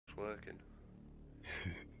working.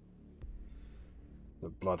 The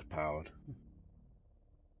blood powered.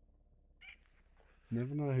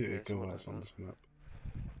 Never know who to go out on this map.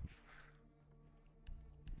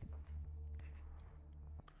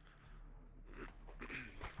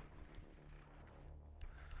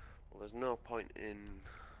 Well, there's no point in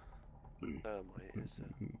thermite, is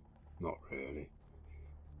there? Not really.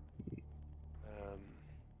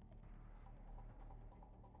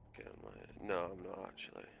 Get on my... No, I'm not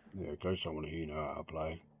actually. Yeah, go someone who you know how to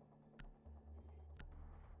play.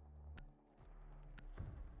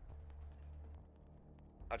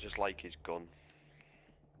 I just like his gun.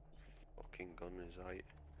 Fucking gun is height.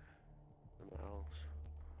 Something else.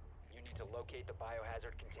 You need to locate the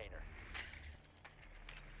biohazard container.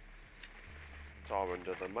 Tore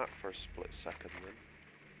under the map for a split second then.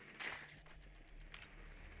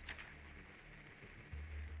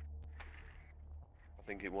 I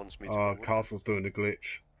think it wants me to go. Castle's doing the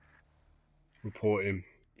glitch. Report him.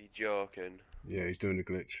 You joking? Yeah, he's doing the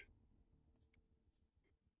glitch.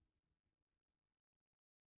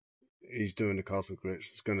 He's doing the castle glitch.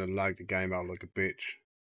 It's gonna lag the game out like a bitch.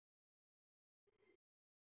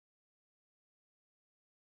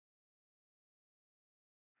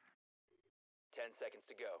 Seconds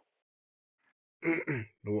to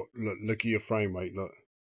Look, look at your frame rate, look.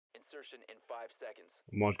 Insertion in 5 seconds.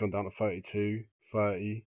 Mine's gone down to 32,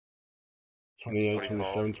 30, 28,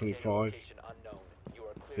 27, 25.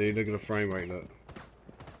 See, look at the frame rate, look.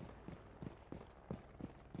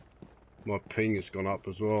 My ping has gone up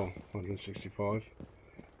as well, 165.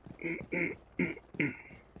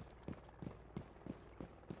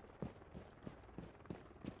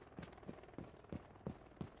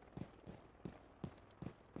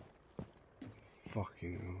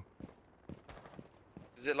 Fucking hell.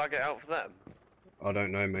 Does it lag it out for them? I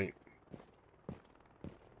don't know, mate.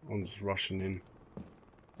 I'm just rushing in.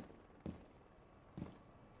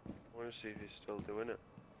 I want to see if he's still doing it.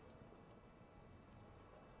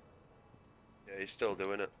 Yeah, he's still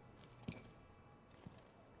doing it.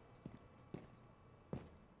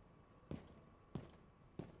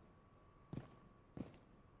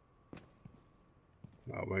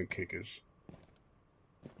 No, it won't kick us.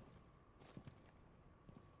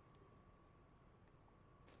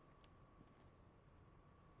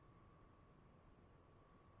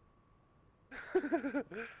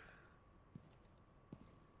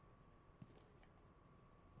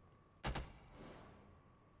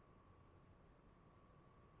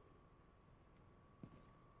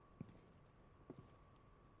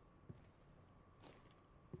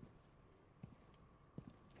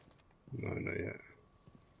 No, not yet.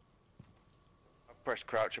 I've pressed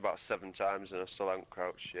crouch about 7 times and I still haven't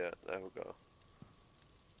crouched yet. There we go.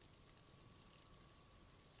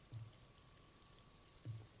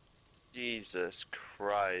 Jesus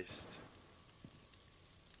Christ.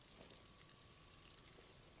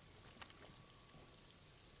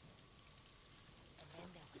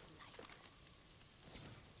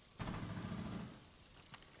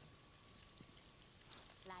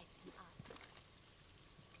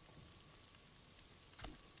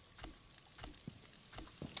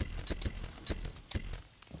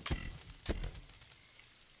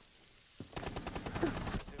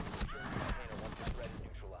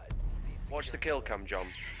 Watch the kill cam, John.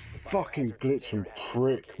 Fucking glitch and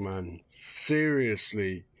prick, man.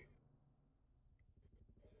 Seriously.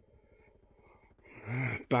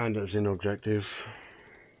 Bandits in objective.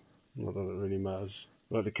 Not that it really matters.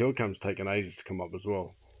 Like, the kill cam's taken ages to come up as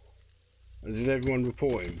well. And did everyone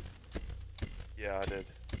report him? Yeah, I did.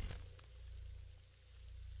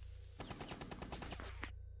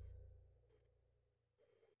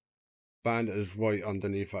 Bandit is right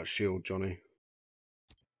underneath that shield, Johnny.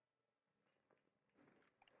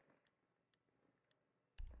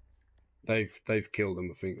 They've killed him,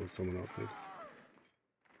 I think, or someone else did.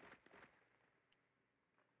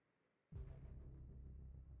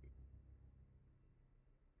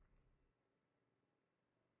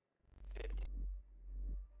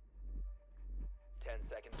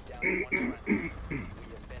 Down to 1 friendly. We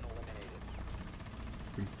have been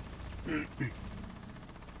eliminated.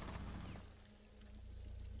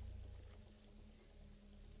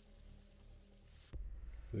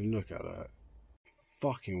 Look at that.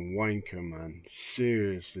 Fucking wanker, man.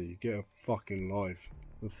 Seriously, get a fucking life.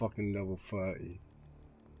 The fucking level 30.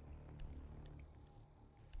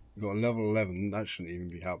 You got a level 11, that shouldn't even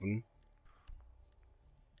be happening.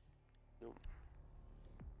 Nope.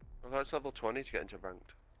 Well, that's level 20 to get into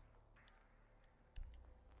ranked.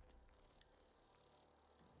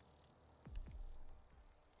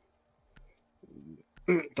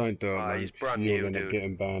 Don't do it, man. He's brand You'll new, end up dude.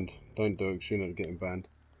 getting banned. Don't do it, 'cause you'll end up getting banned.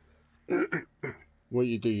 What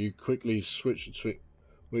you do, you quickly switch between.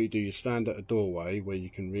 What you do, you stand at a doorway where you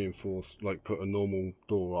can reinforce, like put a normal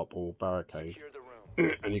door up or barricade, Secure the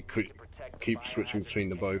room. and you We need to protect the keep switching biohazard between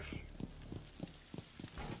the both.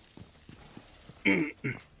 container.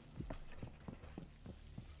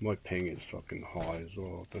 My ping is fucking high as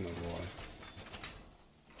well. I don't know why.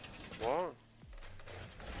 What?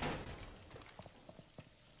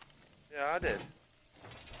 Yeah, I did.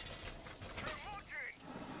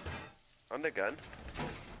 And again.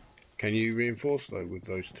 Can you reinforce though with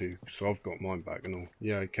those two? So I've got mine back and all.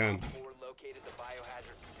 Yeah, I can. Op 4 located the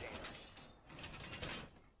biohazard container.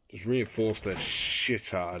 Just reinforce the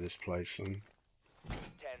shit out of this place, son. 10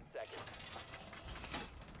 seconds.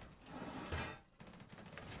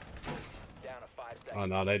 Down to 5 seconds. Oh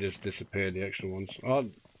no, they just disappeared, the extra ones. Oh,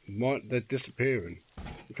 they're disappearing.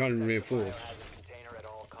 You can't even Protect the reinforce. biohazard container at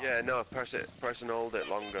all costs. Yeah, no, press and hold it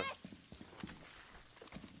longer.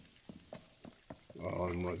 Oh,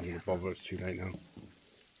 I'm not going to bother, it's too late now.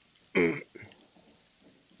 They're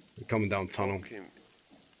coming down tunnel. Fucking...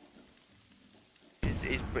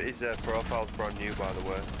 His profile's brand new, by the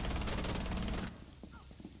way.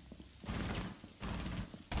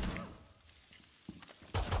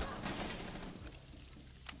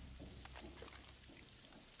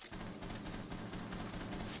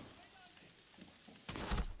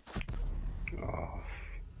 Oh.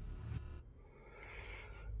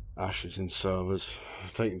 Ashes in servers.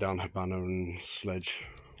 Taking down Habana and Sledge.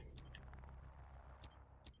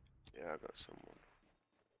 Yeah, I got someone.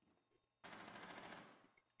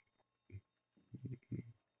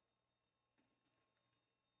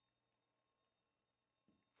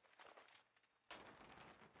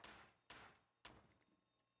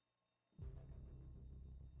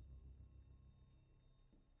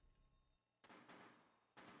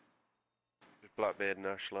 Just Blackbeard and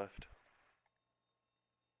Ash left.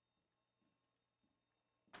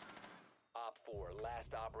 Op 4, last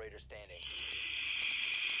operator standing.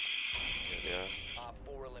 Yeah. Op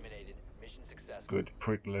 4 eliminated. Mission successful. Good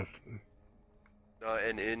prick left. No,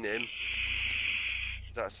 in. Is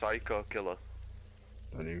that a Psycho Killer?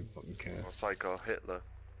 Don't even fucking care. Or Psycho Hitler?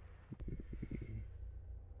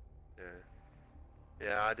 Yeah.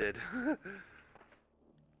 Yeah, I did.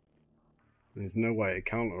 There's no way to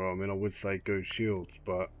counter. I mean, I would say go shields,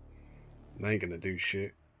 but they ain't gonna do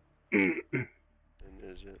shit. And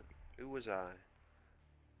is it? Who was I?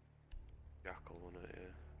 Jackal on it, yeah.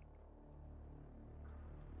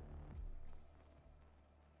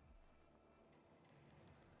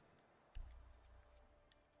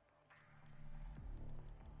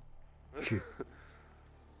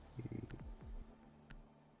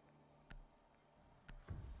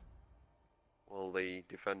 Well, they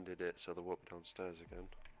defended it, so they're up downstairs again.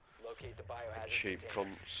 Locate the biohazard Cheap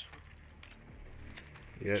container. cunts.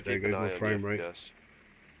 Yeah, Just there keep an goes eye my on frame your rate. FPS.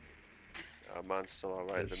 Mine's still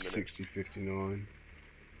alright at the minute. 60, 59.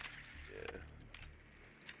 Yeah.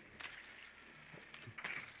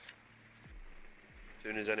 As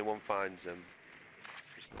soon as anyone finds them,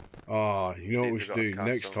 just Ah, you know See what if we they've should got a do?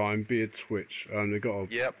 Next castle. time, be a Twitch. They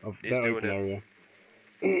got Yep, he's that doing open it. area.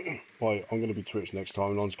 Right, I'm gonna be Twitch next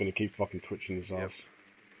time, and I'm just gonna keep fucking twitching his Yep. ass.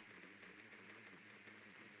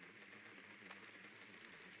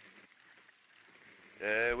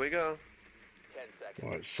 There we go. 10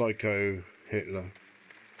 seconds. Right, Psycho Hitler.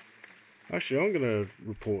 Actually, I'm gonna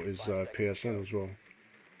report his 5 seconds to PSN go. as well.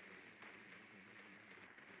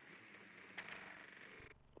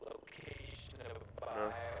 Location of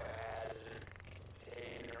biohazard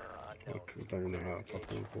container I unknown. don't even know how to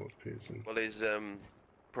fucking report his PSN. Well, his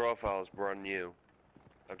profile's brand new.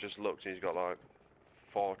 I've just looked and he's got like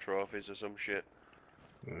 4 trophies or some shit.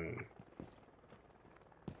 Yeah.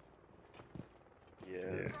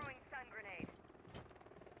 Yeah.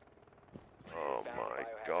 Oh Found my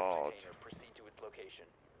biohazard god. container. Proceed to its location.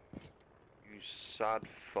 You sad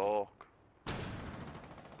fuck.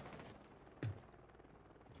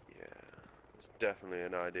 Yeah. It's definitely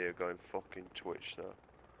an idea going fucking Twitch though.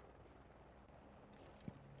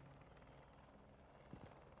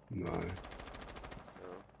 No. No.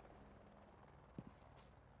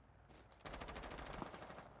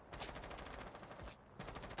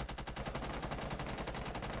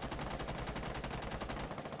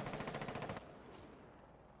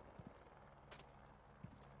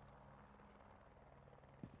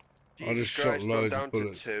 I Jesus just shot Christ, I'm loads down of to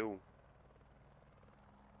bullets. 2.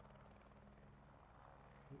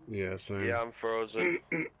 Yeah, same. Yeah, I'm frozen.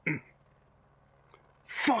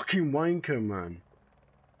 Fucking wanker, man.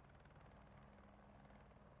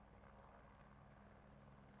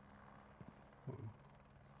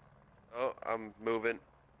 Oh, I'm moving.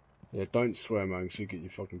 Yeah, don't swear, man, because you get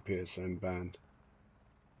your fucking PSN banned.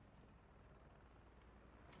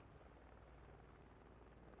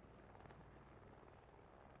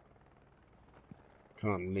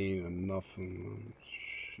 Can't lean or nothing, man.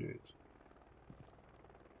 Shit.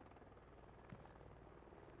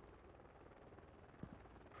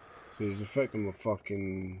 So he's affecting my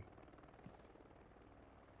fucking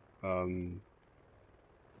thingy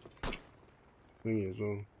as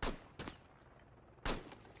well.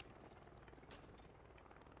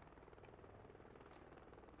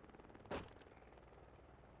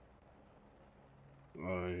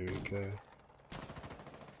 Oh, here we go.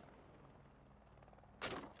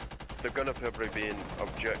 They're gonna probably be in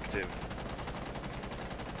objective.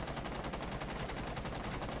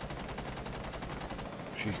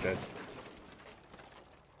 She's dead.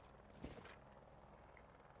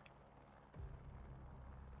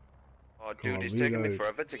 Oh, Come dude, on, it's taking me reload.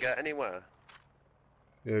 forever to get anywhere.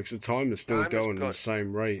 Yeah, because the time is still Time has going at got- the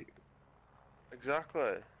same rate.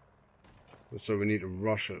 Exactly. So we need to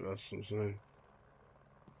rush it, that's what I'm saying.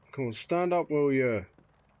 Come on, stand up, will ya?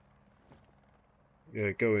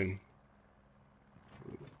 Yeah, go in.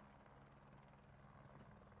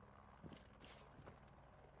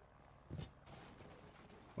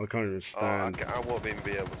 I can't even Oh, I, stand. I won't even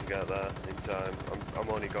be able to get there in time. I'm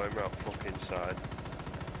only going round fucking side. 15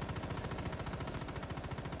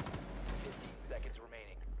 seconds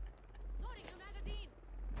remaining. Loading a magazine.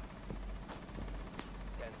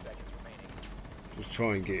 10 seconds remaining. Just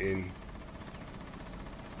try and get in.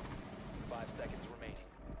 5 seconds remaining.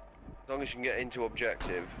 As long as you can get into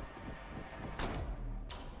objective.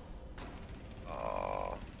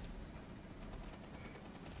 Oh.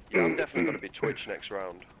 Yeah, I'm definitely going to be Twitch next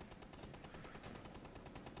round.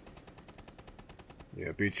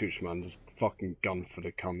 Yeah, B-Twitch, man, just fucking gun for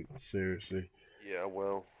the cunt, seriously. Yeah, I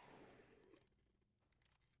will.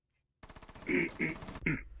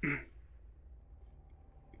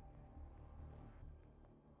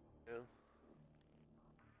 Yeah.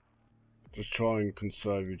 Just try and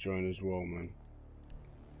conserve your drone as well, man.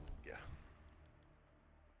 Yeah.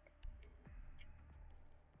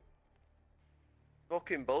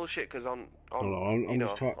 Fucking bullshit, because on Hold on, you I'm know,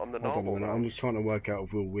 just trying. on the Hold on a normal minute, I'm round. just trying to work out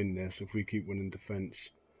if we'll win this if we keep winning defense.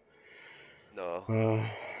 No.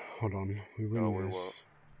 Hold on, we win No, this. we won't.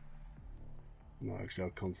 No, because they'll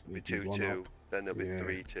constantly Be be one 2-2. up. Then there'll be Yeah.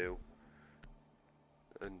 3-2.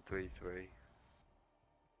 And 3-3.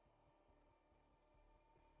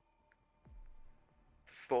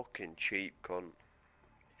 Fucking cheap cunt.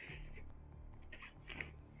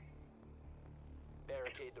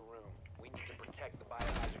 Barricade the room. We need to protect the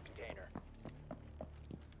biohazard container.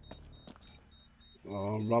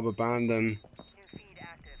 Oh, rubber band then.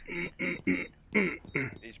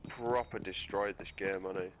 He's proper destroyed this game,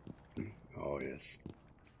 hasn't Oh yes.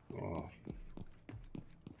 Oh,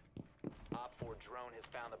 Op 4 drone has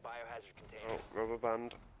found the biohazard he? container. Oh, rubber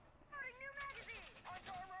band.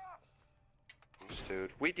 This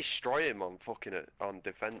dude. We destroy him on fucking on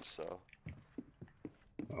defense though.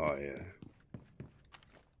 oh yeah.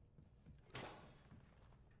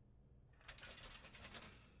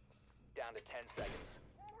 Down to 10 seconds.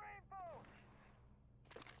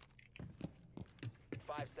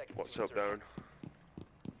 5 seconds. What's to up, insertion. Darren?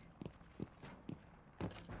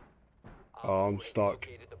 Op Oh, I'm 4 has stuck.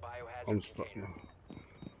 located the biohazard I'm stuck container.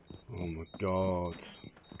 now. Oh my god.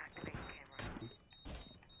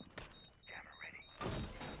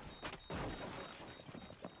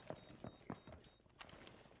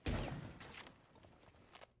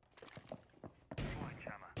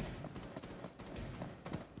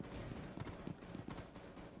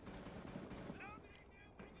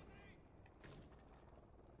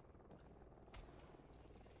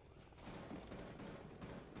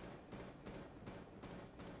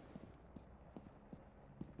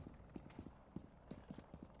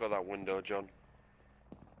 Got that window, John.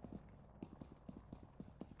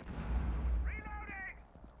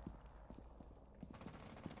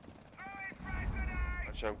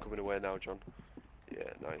 Actually, I'm coming away now, John. Yeah,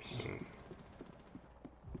 nice.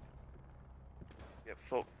 Get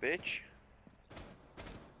fucked, bitch.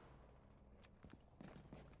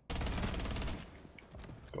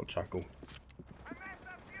 Got chuckle.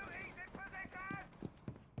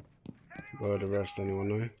 Where the rest, anyone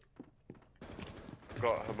know?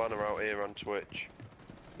 Got Havana out here on Twitch.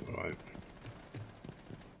 Alright.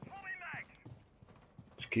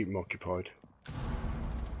 Just keep them occupied.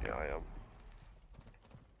 Yeah, I am.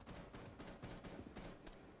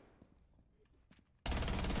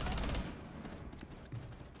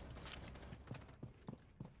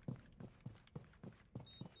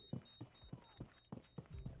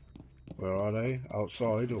 Where are they?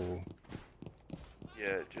 Outside or?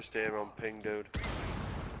 Yeah, just here on ping, dude.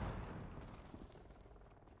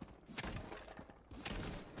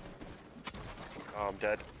 Oh, I'm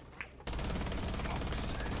dead.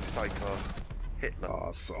 Psycho. Hitler.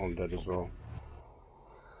 Ah, so I'm dead as well.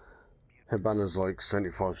 Hit banner's like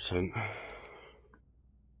 75%.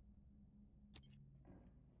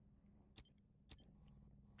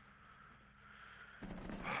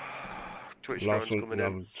 Twitch Last drone's one, coming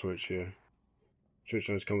another in. Twitch here. Twitch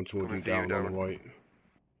drone's coming towards Coming you for you, down on Darren. the right.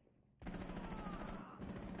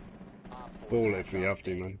 Op 4 Ball it last if we op have to,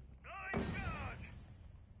 standing. man.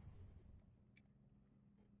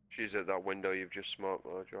 She's at that window you've just smoked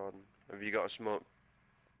though, Jordan. Have you got a smoke?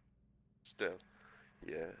 Still?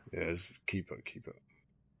 Yeah, Yeah, just keep it, keep it.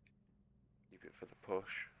 keep it for the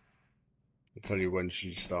push. I'll tell you when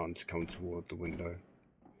she's starting to come toward the window.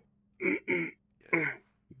 Yeah.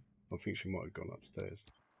 I think she might have gone upstairs.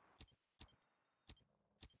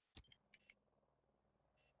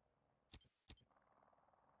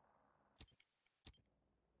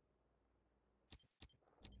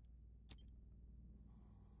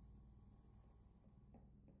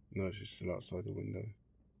 No, she's still outside the window.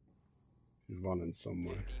 She's running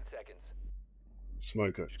somewhere. 15 seconds.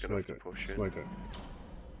 Smoke it, She's gonna have smoke to it, push in. smoke it.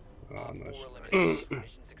 Ah, Op 4 nice. eliminated.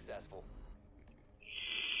 Mission successful.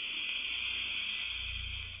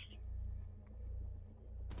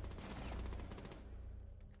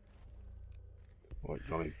 Right,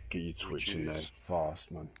 Johnny, get your Twitch in there Reduce.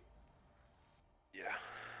 fast, man. Yeah.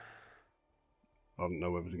 I don't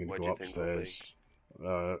know whether they're going Where to do go you think they'll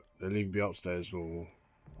upstairs. They'll either be upstairs or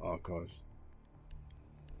archives.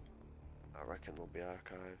 I reckon there'll be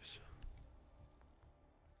archives.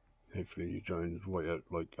 Hopefully your drone's right out,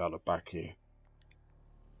 like out the back here.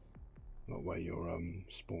 Not where you're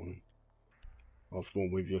spawning. I'll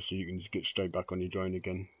spawn with you so you can just get straight back on your drone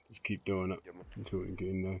again. Just keep doing it Yeah, man. until we can get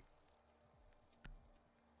in there.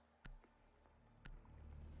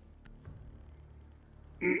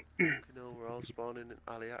 You know, we're all spawning in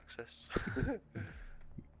alley access.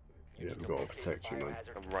 Yeah, we've got to protect you, man.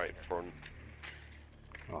 I'm right front,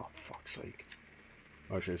 Oh, fuck's sake.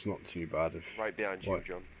 Actually, it's not too bad if... right behind you, Right.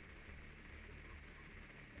 John.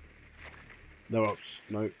 They're ups.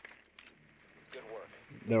 No, Good work.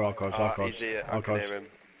 they're archives, Ah, archives. he's here. I can Archives. hear him.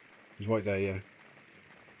 He's right there, yeah.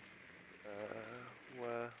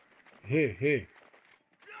 Where? Here, here.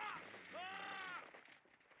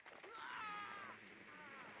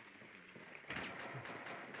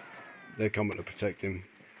 They're coming to protect him.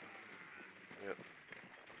 Yep.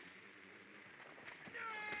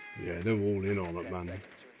 Yeah, they're all in on 10 it, man. seconds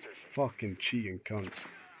to insertion. Fucking cheating cunts.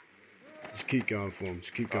 Just keep going for him.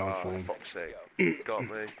 Just keep going Ah, for him. fuck's sake. Got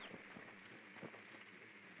me.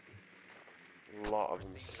 A lot of them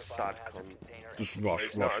sad Biohazard cunt. container Just and rush,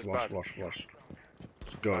 It's not rush, as rush, bad. rush, rush.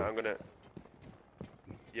 Just Right, go. I'm gonna...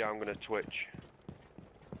 Yeah, I'm gonna Twitch.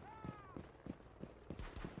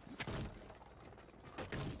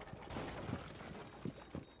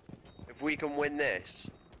 If we can win this,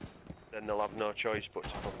 then they'll have no choice but to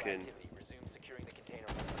fucking... activity. Resume securing the container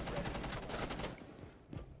when ready.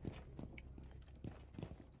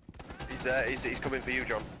 He's there, he's coming for you,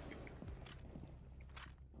 John.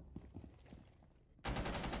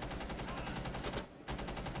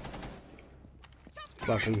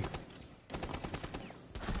 Flashing.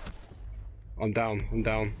 I'm down, I'm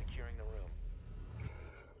down. Securing the room.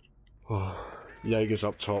 Oh, Jaeger's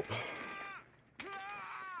up top.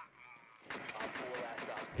 Op 4 last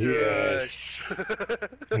op. Yes!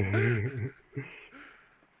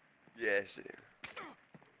 Yes.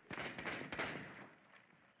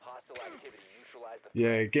 Hostile activity. Neutralize the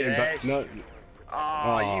Yeah, getting back. Yes. No.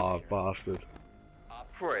 Ah, Ah, bastard. Op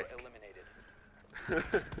 4 prick. eliminated.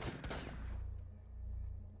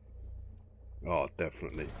 Oh,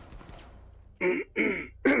 definitely.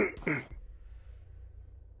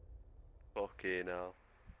 Fucking hell.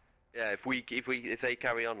 Yeah, if they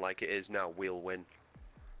carry on like it is now, we'll win.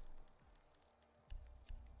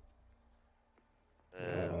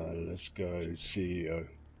 Let's go, CEO.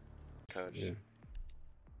 Coach. Yeah.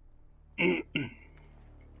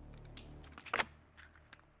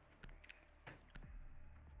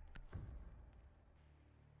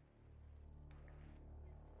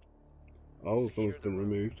 Oh, someone's been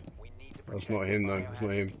removed. We need to That's protect not the him, though. It's not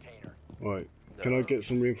biohazard him. container. Right. Can I get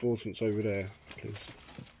some reinforcements over there, please?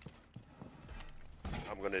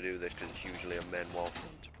 I'm gonna do this because it's usually a men wall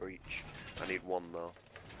to breach. I need one though.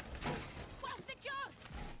 Well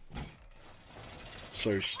secured!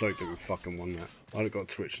 So stoked that we fucking won that. I've got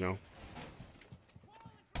Twitch now.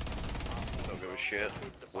 Don't give a shit.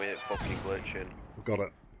 We ain't fucking glitching. I've got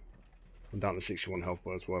it. I'm down to 61 health,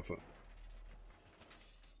 but it's worth it.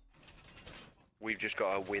 We've just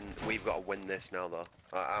got to win. We've got to win this now, though.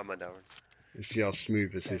 Armor, Darren. Let's see how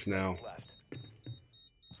smooth this 10 is now. seconds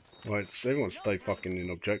left. Right, so everyone stay fucking in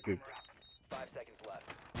objective. 5 seconds left.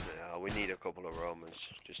 Yeah, we need a couple of Romans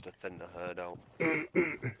just to thin the herd out. Yeah,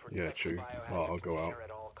 Protect the true. biohazard Oh, I'll go out. container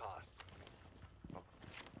at all costs.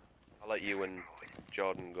 I'll let you and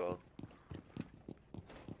Jordan go.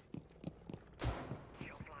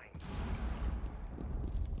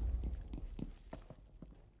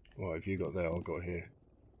 Right, if you got there, I'll go here.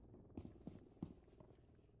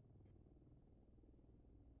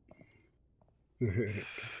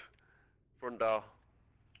 Front door.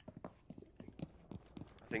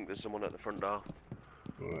 I think there's someone at the front door.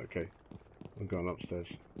 Alright, okay. I'm going upstairs.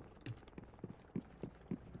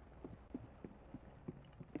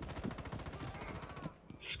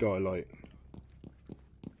 Skylight.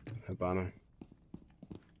 Habana.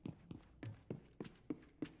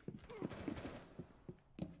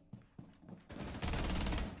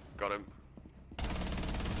 Got him.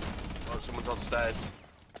 Oh, someone's on stairs.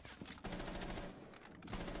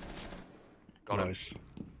 Got him. Nice.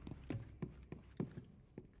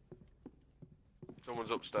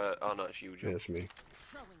 Someone's upstairs. Oh no, it's you, Yeah, Joe. it's me.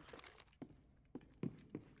 Throwing.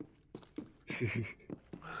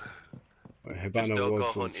 Right, Just Habana don't go was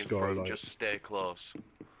on hunting for him, Skylight. just stay close.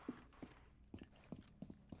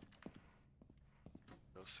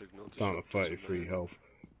 No signal. Down to disruptors in 33 there. health.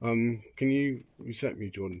 Can you reset me,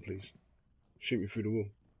 Jordan, please? Shoot me through the wall.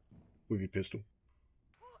 With your pistol.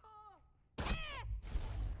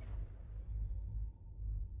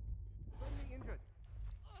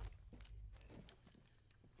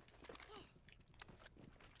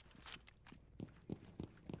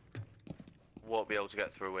 Won't be able to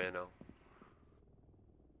get through here now.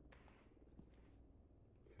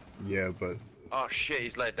 Yeah, but Oh shit,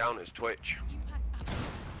 he's laid down his Twitch. Impact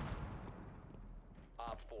up.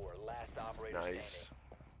 Op 4, last operator Nice.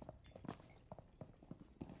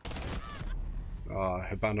 standing.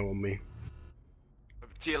 Habana on me.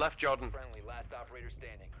 To your left, Jordan. Friendly, last operator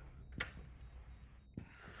standing.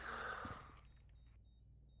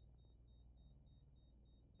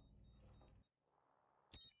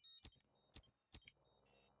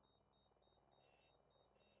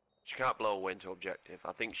 She can't blow away into objective.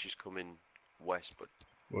 I think she's coming west, but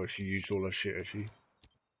Well, she used all her shit, has she?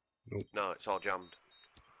 no, it's all jammed.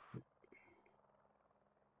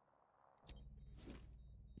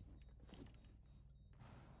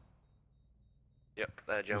 Yep,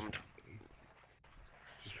 they're jammed.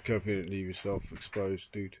 Just be careful you don't leave yourself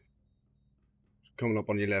exposed, dude. It's coming up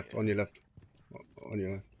on your left, on your left. On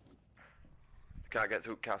your left. Can't get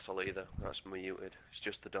through castle either. That's muted. It's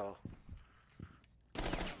just the door.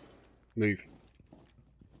 Move.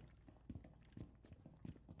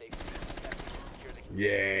 Stay protected. Secure the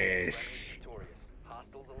Yes! Friendly victorious.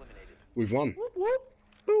 Hostiles eliminated. We've won.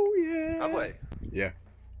 Oh yeah! Have we? Yeah.